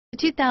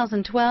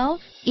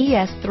2012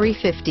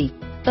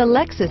 ES350. The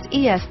Lexus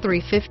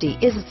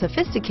ES350 is a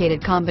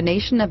sophisticated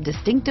combination of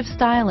distinctive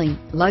styling,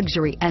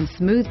 luxury, and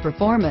smooth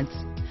performance.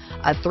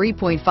 A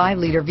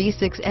 3.5-liter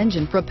V6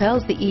 engine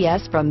propels the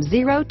ES from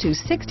 0 to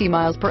 60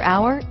 miles per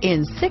hour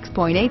in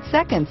 6.8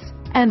 seconds.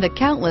 And the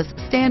countless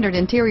standard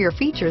interior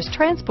features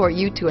transport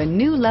you to a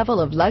new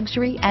level of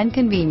luxury and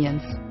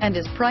convenience, and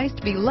is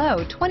priced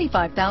below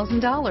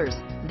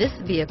 $25,000. This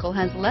vehicle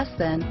has less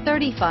than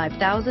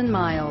 35,000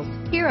 miles.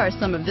 Here are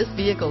some of this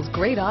vehicle's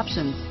great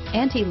options: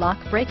 anti-lock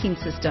braking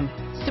system,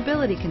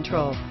 stability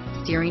control,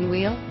 steering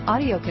wheel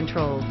audio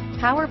controls,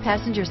 power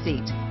passenger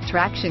seat,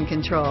 traction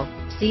control,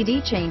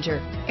 CD changer,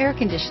 air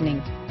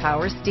conditioning,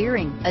 power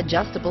steering,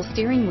 adjustable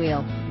steering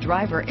wheel,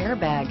 driver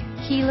airbag,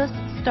 keyless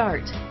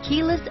start,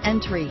 keyless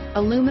entry,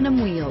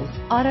 aluminum wheels,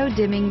 auto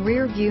dimming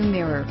rear view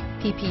mirror,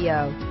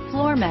 PPO,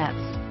 floor mats,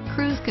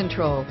 cruise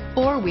control,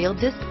 four-wheel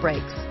disc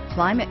brakes,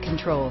 climate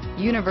control,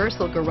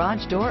 universal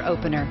garage door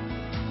opener,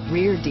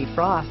 rear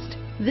defrost.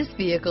 This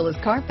vehicle is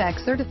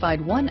Carfax certified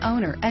one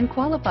owner and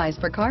qualifies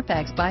for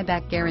Carfax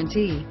buyback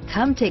guarantee.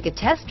 Come take a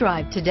test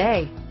drive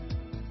today.